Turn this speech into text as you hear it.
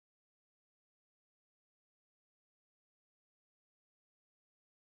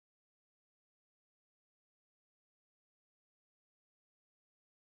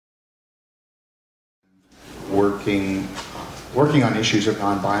working on issues of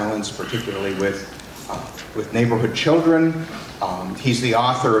nonviolence, particularly with neighborhood children. He's the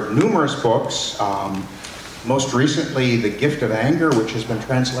author of numerous books. Most recently, The Gift of Anger, which has been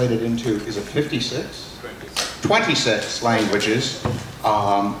translated into, is it 56? 26 languages.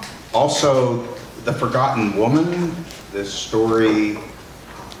 Also, The Forgotten Woman, this story,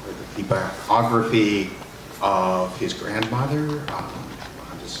 the biography of his grandmother,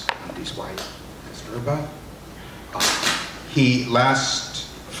 Gandhi's wife, Kasturba. Last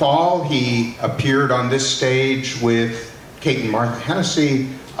fall, he appeared on this stage with Kate and Martha Hennessy,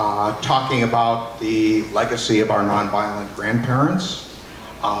 talking about the legacy of our nonviolent grandparents.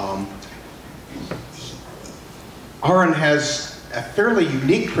 Arun has a fairly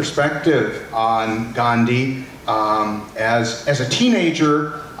unique perspective on Gandhi. As a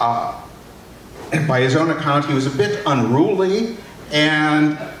teenager, by his own account, he was a bit unruly,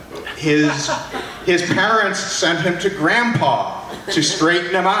 and his parents sent him to Grandpa to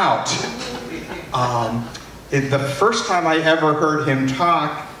straighten him out. The first time I ever heard him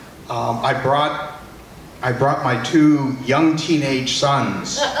talk, I brought my two young teenage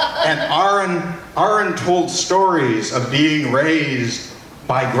sons, and Arun told stories of being raised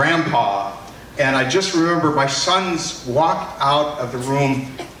by Grandpa, and I just remember my sons walked out of the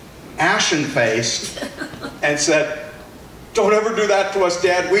room ashen-faced and said, "Don't ever do that to us,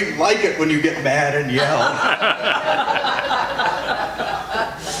 Dad. We like it when you get mad and yell."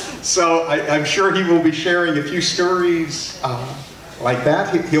 So I'm sure he will be sharing a few stories like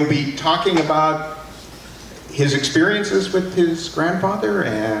that. He'll be talking about his experiences with his grandfather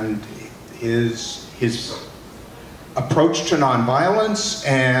and his approach to nonviolence.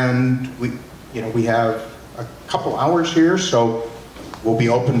 And we have a couple hours here, so we'll be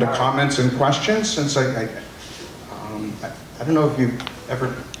open to comments and questions. Since I don't know if you've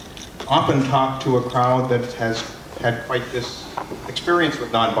ever often talked to a crowd that has had quite this experience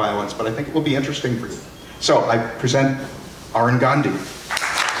with nonviolence, but I think it will be interesting for you. So I present Arun Gandhi.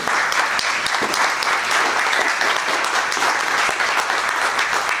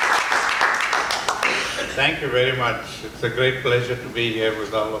 Thank you very much. It's a great pleasure to be here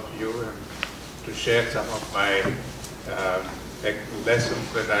with all of you and to share some of my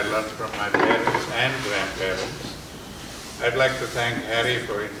lessons that I learned from my parents and grandparents. I'd like to thank Harry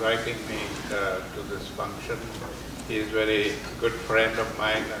for inviting me to this function. He is a very good friend of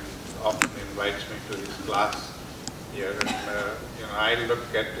mine and often invites me to his class here. And, I look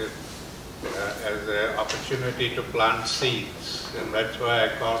at it as an opportunity to plant seeds, and that's why I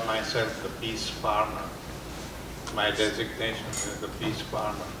call myself the peace farmer. My designation is the peace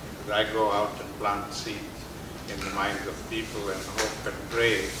farmer, because I go out and plant seeds in the minds of people and hope and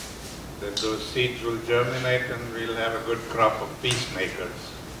pray that those seeds will germinate and we'll have a good crop of peacemakers.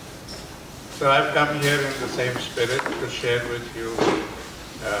 So I've come here in the same spirit to share with you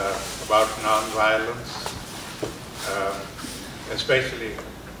about nonviolence, especially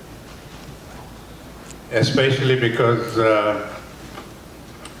because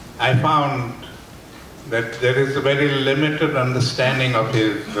I found that there is a very limited understanding of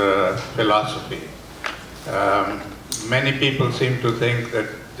his philosophy. Many people seem to think that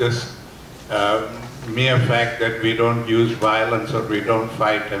just mere fact that we don't use violence or we don't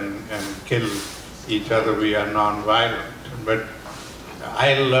fight and kill each other, we are non-violent. But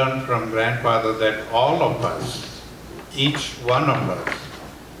I learned from grandfather that all of us, each one of us,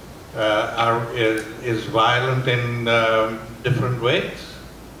 is violent in different ways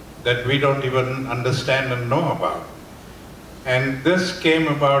that we don't even understand and know about. And this came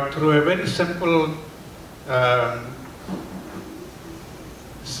about through a very simple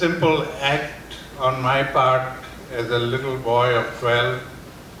act on my part as a little boy of 12,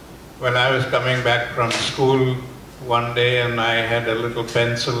 when I was coming back from school one day and I had a little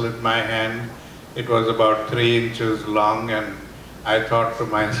pencil in my hand. It was about 3 inches long, and I thought to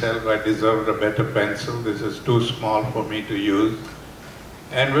myself, I deserved a better pencil. This is too small for me to use.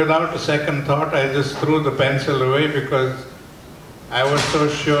 And without a second thought, I just threw the pencil away because I was so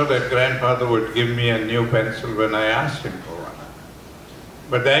sure that grandfather would give me a new pencil when I asked him for one.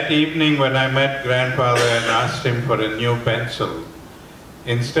 But that evening when I met grandfather and asked him for a new pencil,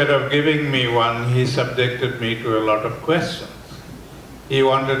 instead of giving me one, he subjected me to a lot of questions. He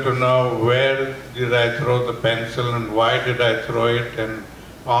wanted to know where did I throw the pencil and why did I throw it, and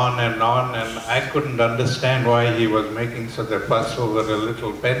on, and I couldn't understand why he was making such a fuss over a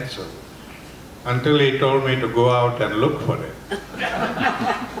little pencil, until he told me to go out and look for it.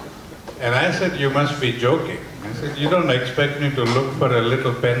 And I said, "You must be joking." I said, "You don't expect me to look for a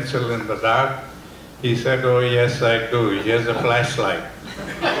little pencil in the dark?" He said, "Oh yes, I do. Here's a flashlight."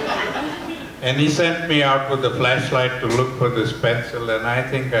 And he sent me out with a flashlight to look for this pencil, and I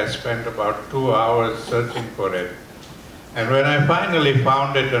think I spent about 2 hours searching for it. And when I finally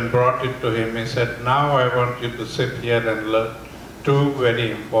found it and brought it to him, he said, now I want you to sit here and learn 2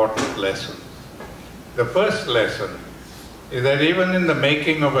 very important lessons. The first lesson is that even in the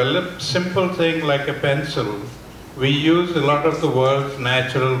making of a simple thing like a pencil, we use a lot of the world's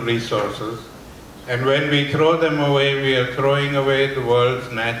natural resources. And when we throw them away, we are throwing away the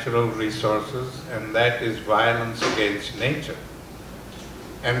world's natural resources, and that is violence against nature.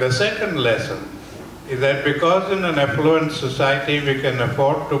 And the second lesson is that because in an affluent society we can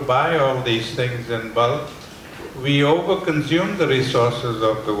afford to buy all these things in bulk, we overconsume the resources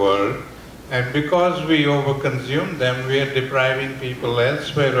of the world, and because we overconsume them, we are depriving people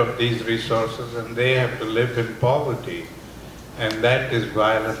elsewhere of these resources, and they have to live in poverty, and that is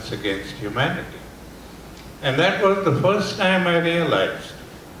violence against humanity. And that was the first time I realized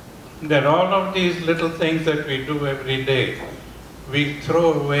that all of these little things that we do every day, we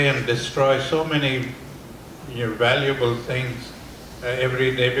throw away and destroy so many valuable things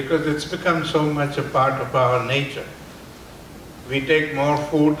every day because it's become so much a part of our nature. We take more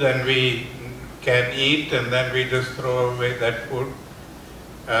food than we can eat, and then we just throw away that food.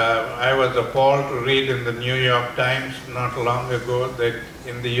 I was appalled to read in the New York Times not long ago that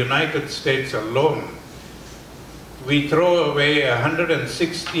in the United States alone, we throw away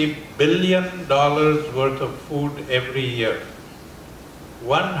 $160 billion worth of food every year.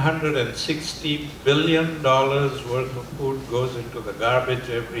 $160 billion worth of food goes into the garbage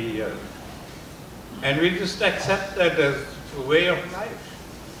every year. And we just accept that as a way of life.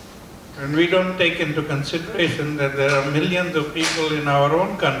 And we don't take into consideration that there are millions of people in our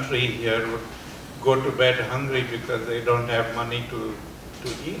own country here who go to bed hungry because they don't have money to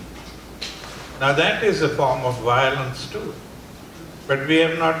eat. Now that is a form of violence too. But we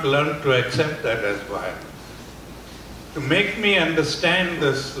have not learned to accept that as violence. To make me understand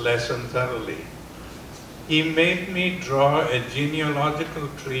this lesson thoroughly, he made me draw a genealogical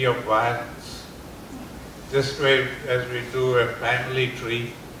tree of violence, just as we do a family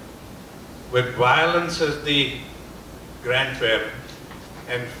tree, with violence as the grandparent,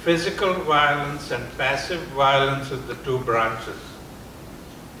 and physical violence and passive violence as the 2 branches.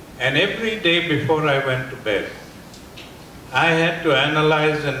 And every day before I went to bed, I had to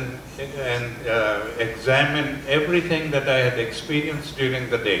analyze and examine everything that I had experienced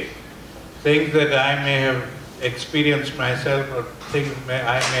during the day. Things that I may have experienced myself, or things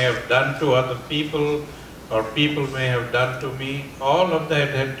I may have done to other people, or people may have done to me. All of that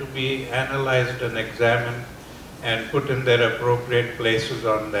had to be analyzed and examined and put in their appropriate places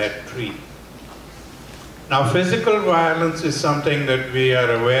on that tree. Now, physical violence is something that we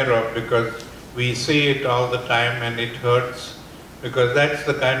are aware of because we see it all the time and it hurts, because that's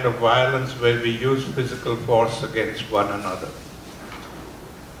the kind of violence where we use physical force against one another.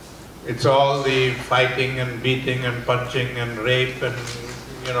 It's all the fighting and beating and punching and rape and,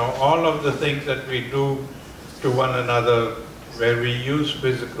 all of the things that we do to one another where we use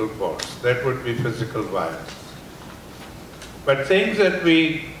physical force. That would be physical violence. But things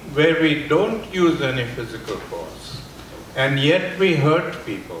where we don't use any physical force, and yet we hurt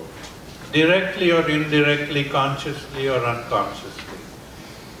people, directly or indirectly, consciously or unconsciously.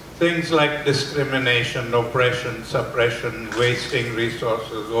 Things like discrimination, oppression, suppression, wasting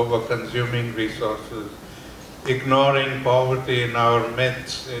resources, over-consuming resources, ignoring poverty in our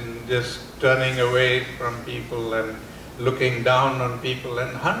midst, in just turning away from people and looking down on people,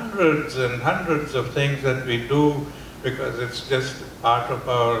 and hundreds of things that we do because it's just part of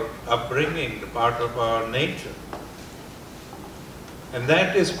our upbringing, part of our nature. And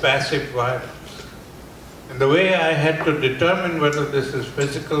that is passive violence. And the way I had to determine whether this is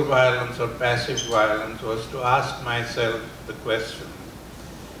physical violence or passive violence was to ask myself the question,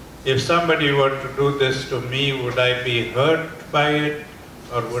 if somebody were to do this to me, would I be hurt by it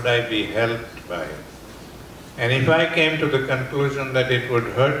or would I be helped by it? And if I came to the conclusion that it would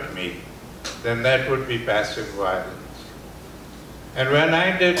hurt me, then that would be passive violence. And when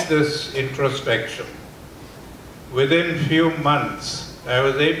I did this introspection, within few months, I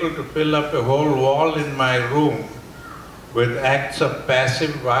was able to fill up a whole wall in my room with acts of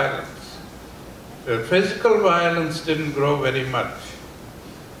passive violence. The physical violence didn't grow very much,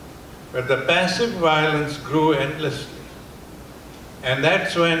 but the passive violence grew endlessly. And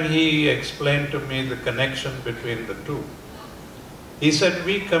that's when he explained to me the connection between the two. He said,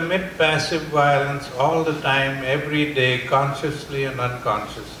 we commit passive violence all the time, every day, consciously and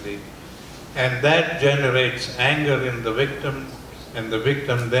unconsciously. And that generates anger in the victim, and the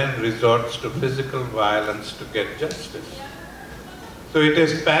victim then resorts to physical violence to get justice. So it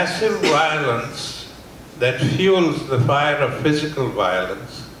is passive violence that fuels the fire of physical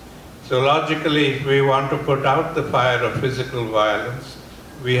violence. So logically, if we want to put out the fire of physical violence,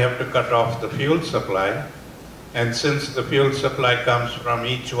 we have to cut off the fuel supply. And since the fuel supply comes from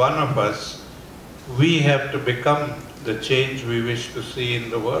each one of us, we have to become the change we wish to see in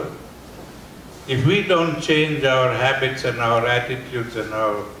the world. If we don't change our habits and our attitudes and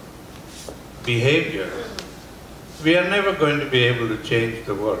our behavior, we are never going to be able to change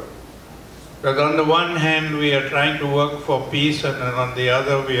the world. Because on the one hand, we are trying to work for peace, and on the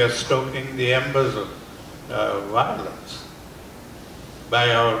other, we are stoking the embers of violence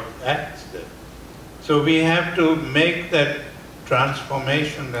by our acts there. So we have to make that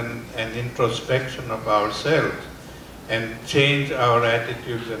transformation and introspection of ourselves and change our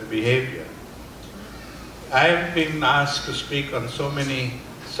attitudes and behavior. I have been asked to speak on so many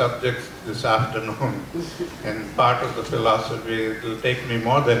subjects this afternoon, and part of the philosophy, it will take me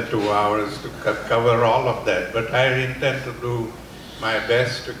more than 2 hours to cover all of that, but I intend to do my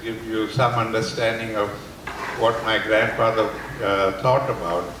best to give you some understanding of what my grandfather thought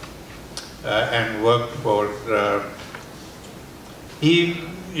about and worked for.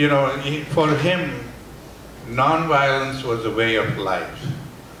 For him, nonviolence was a way of life.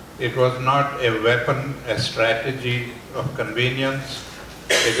 It was not a weapon, a strategy of convenience.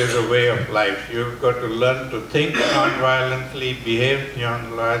 It is a way of life. You've got to learn to think non-violently, behave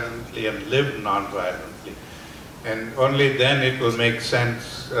non-violently, and live non-violently. And only then it will make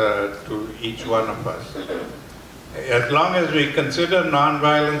sense to each one of us. As long as we consider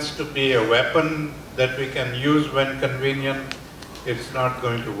non-violence to be a weapon that we can use when convenient, it's not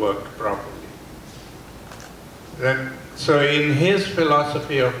going to work properly. So in his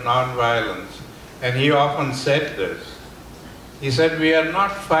philosophy of non-violence, and he often said this, he said, we are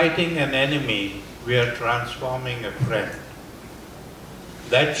not fighting an enemy, we are transforming a friend.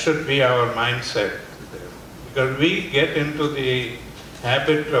 That should be our mindset. Because we get into the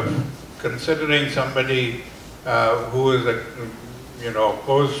habit of considering somebody who is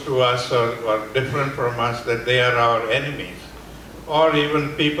opposed to us or different from us, that they are our enemies. Or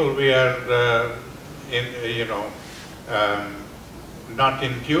even people we are not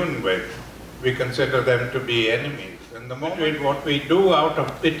in tune with, we consider them to be enemies. And the moment what we do out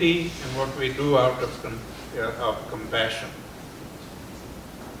of pity and what we do out of compassion.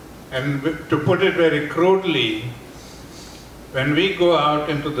 And to put it very crudely, when we go out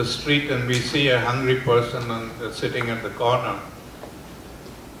into the street and we see a hungry person sitting at the corner,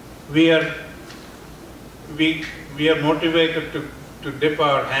 we are motivated to dip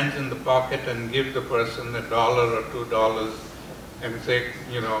our hands in the pocket and give the person $1 or $2 and say,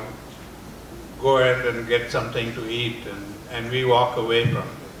 go ahead and get something to eat, and we walk away from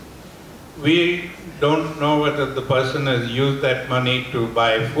it. We don't know whether the person has used that money to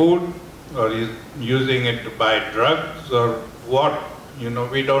buy food or is using it to buy drugs or what,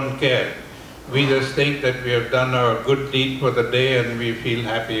 we don't care. We just think that we have done our good deed for the day and we feel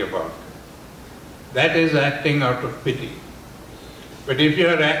happy about it. That is acting out of pity. But if you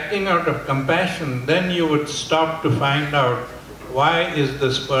are acting out of compassion, then you would stop to find out, why is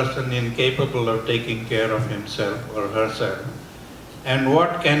this person incapable of taking care of himself or herself? And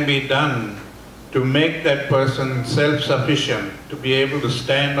what can be done to make that person self-sufficient, to be able to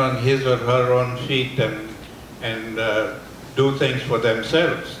stand on his or her own feet and do things for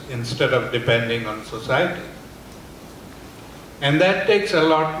themselves instead of depending on society? And that takes a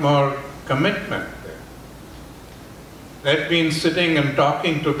lot more commitment. That means sitting and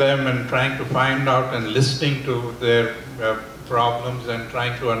talking to them and trying to find out and listening to their problems and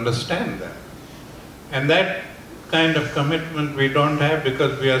trying to understand them. And that kind of commitment we don't have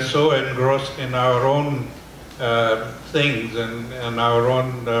because we are so engrossed in our own things and our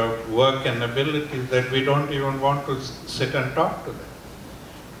own work and abilities that we don't even want to sit and talk to them.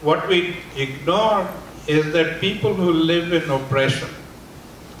 What we ignore is that people who live in oppression,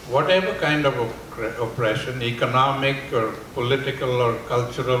 whatever kind of oppression, economic or political or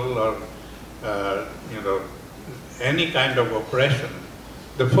cultural or any kind of oppression,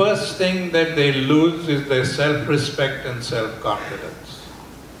 the first thing that they lose is their self-respect and self-confidence.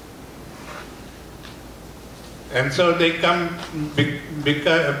 And so they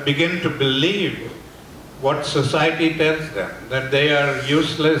begin to believe what society tells them, that they are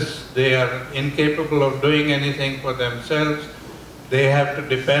useless, they are incapable of doing anything for themselves, they have to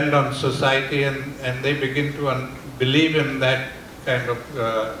depend on society, and they begin to believe in that kind of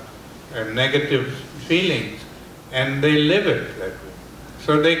negative feelings, and they live it that way.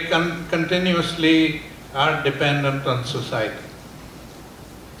 So they continuously are dependent on society.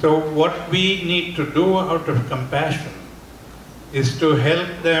 So what we need to do out of compassion is to help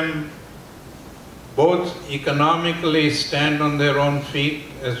them both economically stand on their own feet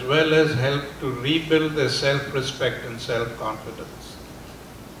as well as help to rebuild their self-respect and self-confidence.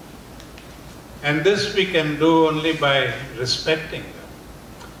 And this we can do only by respecting them.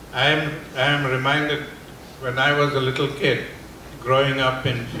 I am reminded when I was a little kid, growing up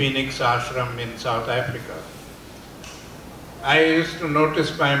in Phoenix Ashram in South Africa, I used to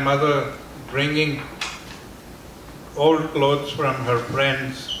notice my mother bringing old clothes from her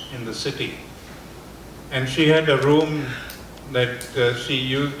friends in the city. And she had a room that she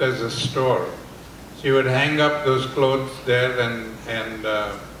used as a store. She would hang up those clothes there and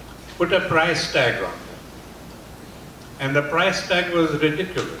put a price tag on them. And the price tag was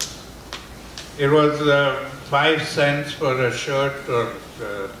ridiculous. It was 5 cents for a shirt or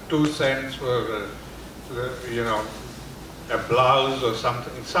 2 cents for a blouse or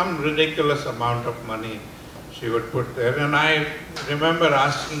something, some ridiculous amount of money she would put there. And I remember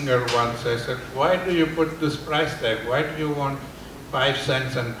asking her once, I said, why do you put this price tag? Why do you want 5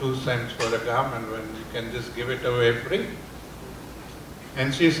 cents and 2 cents for a garment when you can just give it away free?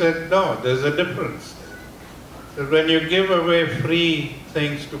 And she said, no, there's a difference. So when you give away free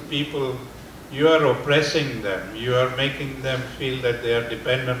things to people, you are oppressing them. You are making them feel that they are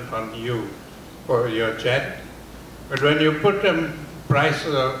dependent on you for your charity. But when you put a price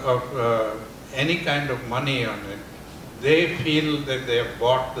of any kind of money on it, they feel that they have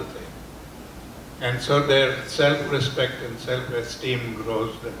bought the thing. And so their self-respect and self-esteem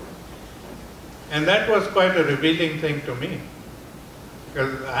grows them. And that was quite a revealing thing to me.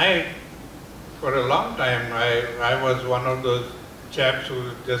 Because for a long time, I was one of those chaps who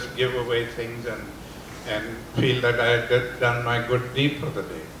would just give away things and feel that I had done my good deed for the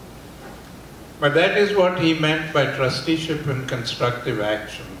day. But that is what he meant by trusteeship and constructive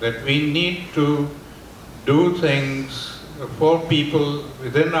action, that we need to do things for people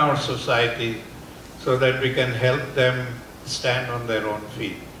within our society so that we can help them stand on their own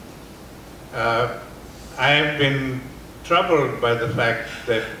feet. I have been troubled by the fact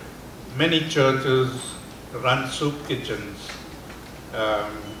that many churches run soup kitchens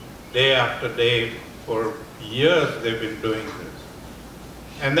day after day. For years they've been doing this.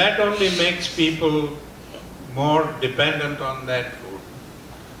 And that only makes people more dependent on that food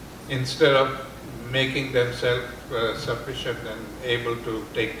instead of making themselves sufficient and able to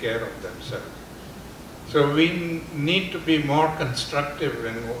take care of themselves. So we need to be more constructive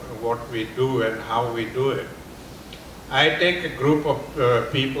in what we do and how we do it. I take a group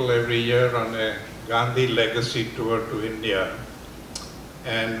of people every year on a Gandhi legacy tour to India.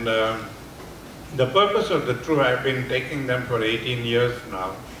 And the purpose of the tour, I've been taking them for 18 years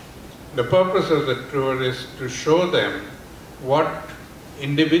now. The purpose of the tour is to show them what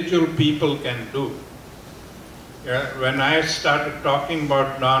individual people can do. When I started talking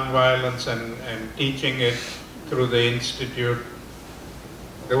about nonviolence and teaching it through the Institute,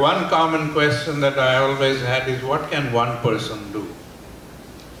 the one common question that I always had is, what can one person do?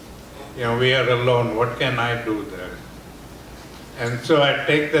 We are alone, what can I do there? And so I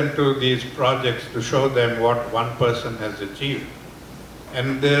take them to these projects to show them what one person has achieved.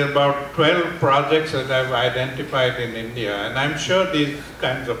 And there are about 12 projects that I've identified in India, and I'm sure these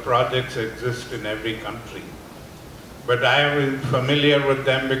kinds of projects exist in every country. But I am familiar with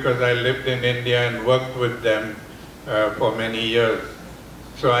them because I lived in India and worked with them for many years.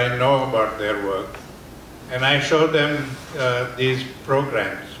 So I know about their work. And I show them these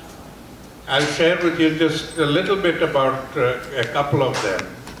programs. I'll share with you just a little bit about a couple of them.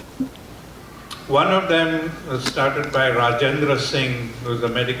 One of them was started by Rajendra Singh, who's a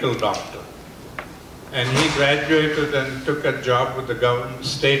medical doctor. And he graduated and took a job with the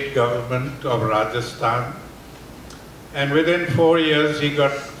state government of Rajasthan. And within 4 years, he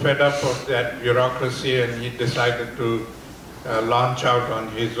got fed up of that bureaucracy and he decided to launch out on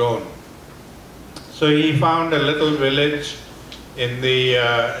his own. So he found a little village in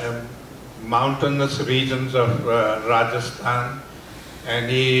the mountainous regions of Rajasthan, and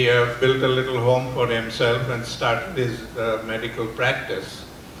he built a little home for himself and started his medical practice.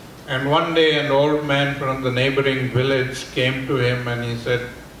 And one day an old man from the neighboring village came to him and he said,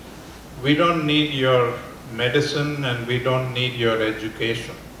 we don't need your medicine and we don't need your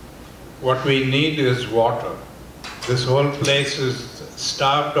education. What we need is water. This whole place is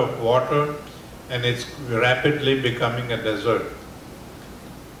starved of water and it's rapidly becoming a desert.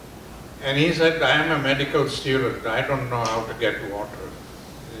 And he said, I am a medical student, I don't know how to get water.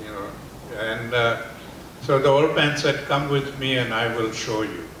 And so the old man said, come with me and I will show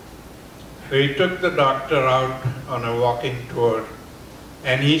you. So he took the doctor out on a walking tour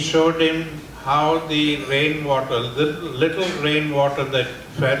and he showed him how the rainwater, the little rainwater that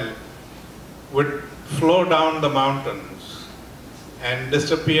fell, would flow down the mountains and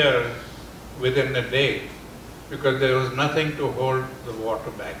disappear within a day because there was nothing to hold the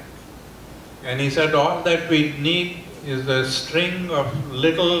water back. And he said all that we need is a string of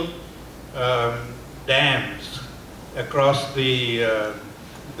little dams across the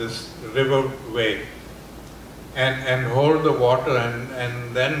this riverway and hold the water,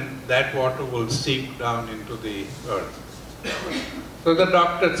 and then that water will seep down into the earth. So the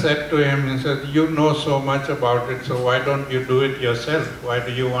doctor said to him, he said, you know so much about it, so why don't you do it yourself? Why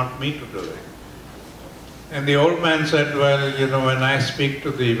do you want me to do it? And the old man said, well, you know, when I speak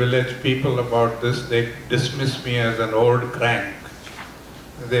to the village people about this, they dismiss me as an old crank.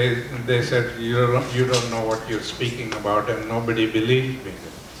 They said, you don't know what you're speaking about, and nobody believes me.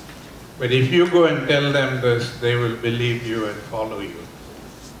 But if you go and tell them this, they will believe you and follow you.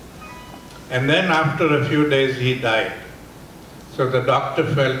 And then after a few days, he died. So the doctor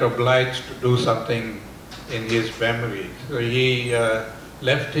felt obliged to do something in his memory. So he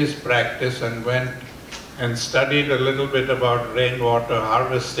left his practice and went and studied a little bit about rainwater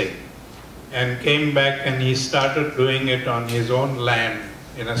harvesting, and came back and he started doing it on his own land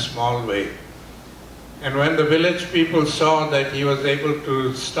in a small way. And when the village people saw that he was able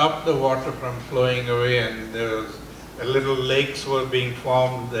to stop the water from flowing away and there was little lakes were being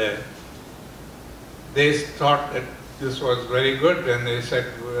formed there, they thought that this was very good, and they said,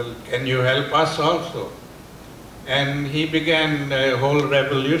 well, can you help us also? And he began a whole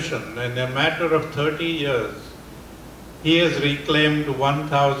revolution. In a matter of 30 years, he has reclaimed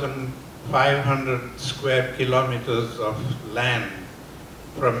 1,500 square kilometers of land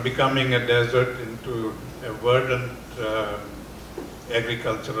from becoming a desert into a verdant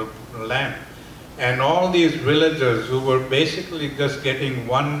agricultural land. And all these villagers who were basically just getting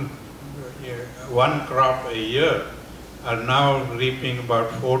one crop a year are now reaping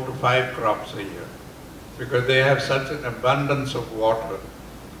about 4 to 5 crops a year, because they have such an abundance of water.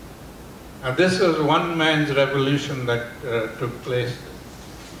 Now this is one man's revolution that took place.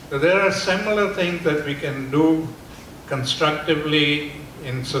 So there are similar things that we can do constructively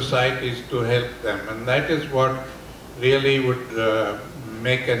in societies to help them, and that is what really would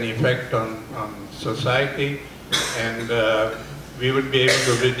make an effect on society, and we would be able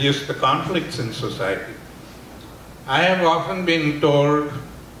to reduce the conflicts in society. I have often been told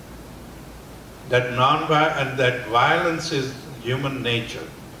that that violence is human nature,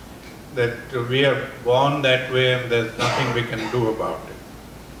 that we are born that way and there's nothing we can do about it.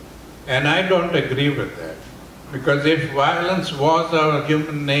 And I don't agree with that, because if violence was our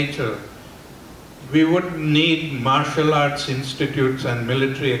human nature, we wouldn't need martial arts institutes and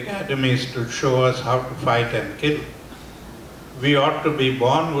military academies to show us how to fight and kill. We ought to be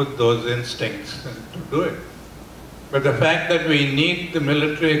born with those instincts and to do it. But the fact that we need the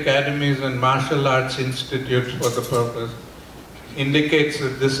military academies and martial arts institutes for the purpose indicates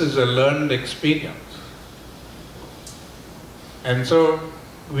that this is a learned experience. And so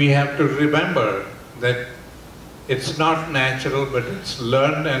we have to remember that it's not natural, but it's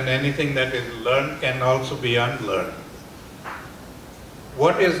learned, and anything that is learned can also be unlearned.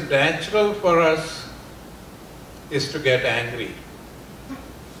 What is natural for us is to get angry.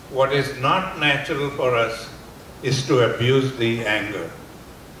 What is not natural for us is to abuse the anger.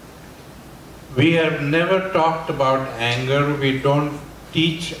 We have never talked about anger. We don't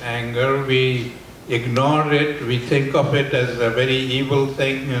teach anger. We ignore it. We think of it as a very evil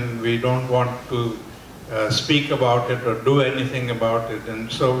thing, and we don't want to speak about it or do anything about it.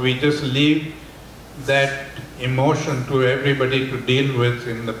 And so we just leave that emotion to everybody to deal with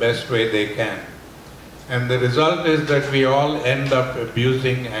in the best way they can. And the result is that we all end up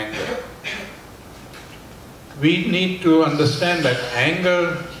abusing anger. We need to understand that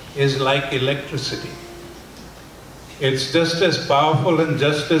anger is like electricity. It's just as powerful and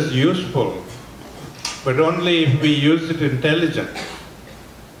just as useful, but only if we use it intelligently.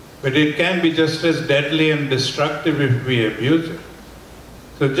 But it can be just as deadly and destructive if we abuse it.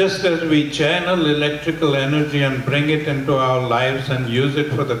 So just as we channel electrical energy and bring it into our lives and use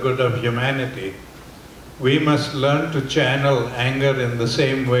it for the good of humanity, we must learn to channel anger in the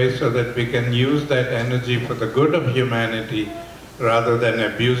same way so that we can use that energy for the good of humanity rather than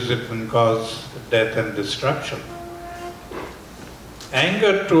abuse it and cause death and destruction.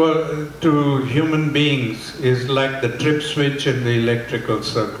 Anger to human beings is like the trip switch in the electrical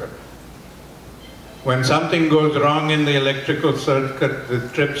circuit. When something goes wrong in the electrical circuit, the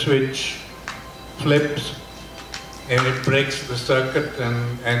trip switch flips and it breaks the circuit,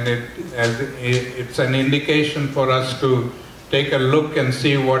 and it's an indication for us to take a look and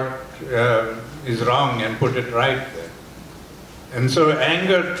see what is wrong and put it right there. And so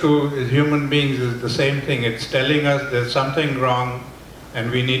anger to human beings is the same thing. It's telling us there's something wrong and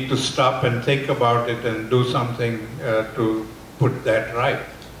we need to stop and think about it and do something to put that right.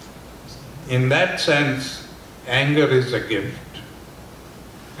 In that sense, anger is a gift.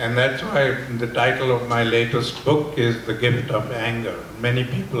 And that's why the title of my latest book is The Gift of Anger. Many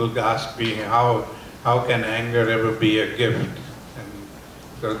people ask me, how can anger ever be a gift? And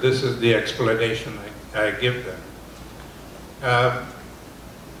so this is the explanation I give them.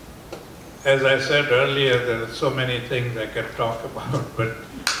 As I said earlier, there are so many things I can talk about, but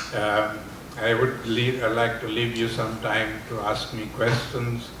I would I'd like to leave you some time to ask me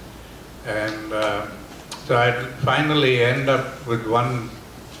questions. And so I'd finally end up with one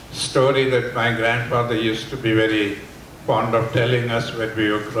story that my grandfather used to be very fond of telling us when we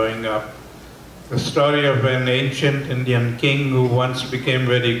were growing up. The story of an ancient Indian king who once became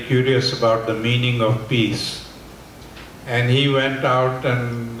very curious about the meaning of peace. And he went out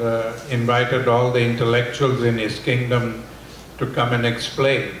and invited all the intellectuals in his kingdom to come and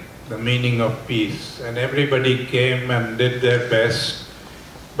explain the meaning of peace. And everybody came and did their best,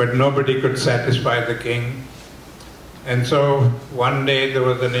 but nobody could satisfy the king. And so one day there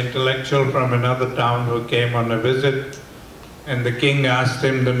was an intellectual from another town who came on a visit, and the king asked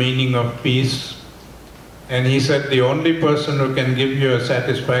him the meaning of peace. And he said, the only person who can give you a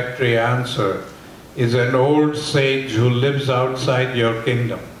satisfactory answer is an old sage who lives outside your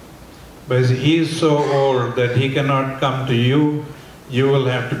kingdom. But he is so old that he cannot come to you. You will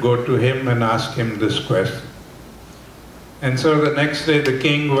have to go to him and ask him this question. And so the next day the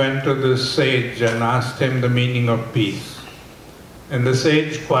king went to this sage and asked him the meaning of peace. And the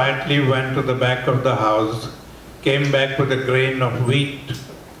sage quietly went to the back of the house, came back with a grain of wheat,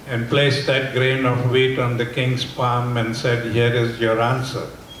 and placed that grain of wheat on the king's palm and said, here is your answer.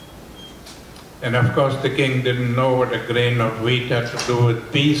 And of course the king didn't know what a grain of wheat had to do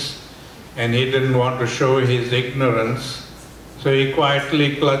with peace, and he didn't want to show his ignorance. So he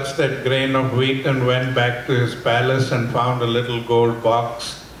quietly clutched that grain of wheat and went back to his palace and found a little gold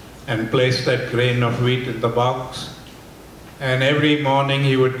box and placed that grain of wheat in the box. And every morning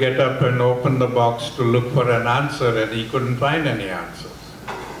he would get up and open the box to look for an answer, and he couldn't find any answers.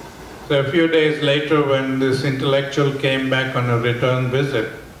 So a few days later, when this intellectual came back on a return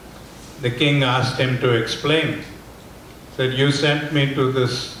visit, the king asked him to explain. He said, you sent me to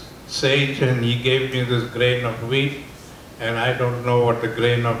this sage and he gave me this grain of wheat, and I don't know what the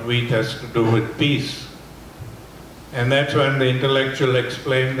grain of wheat has to do with peace. And that's when the intellectual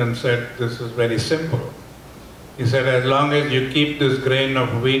explained and said, this is very simple. He said, as long as you keep this grain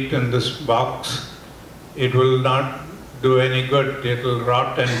of wheat in this box, it will not do any good. It will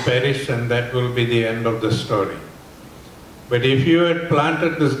rot and perish, and that will be the end of the story. But if you had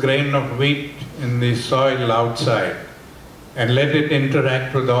planted this grain of wheat in the soil outside and let it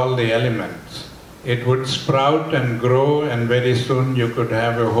interact with all the elements, it would sprout and grow, and very soon you could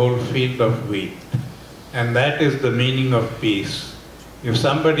have a whole field of wheat. And that is the meaning of peace. If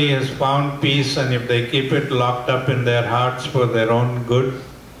somebody has found peace and if they keep it locked up in their hearts for their own good,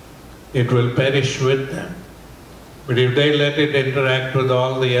 it will perish with them. But if they let it interact with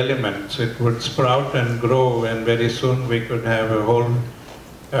all the elements, it would sprout and grow, and very soon we could have a whole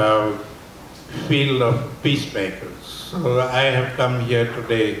field of peacemakers. So I have come here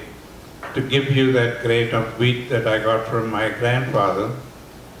today to give you that grain of wheat that I got from my grandfather,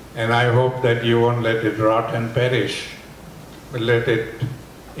 and I hope that you won't let it rot and perish, but let it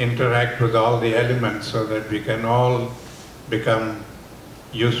interact with all the elements so that we can all become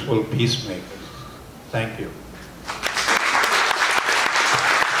useful peacemakers. Thank you.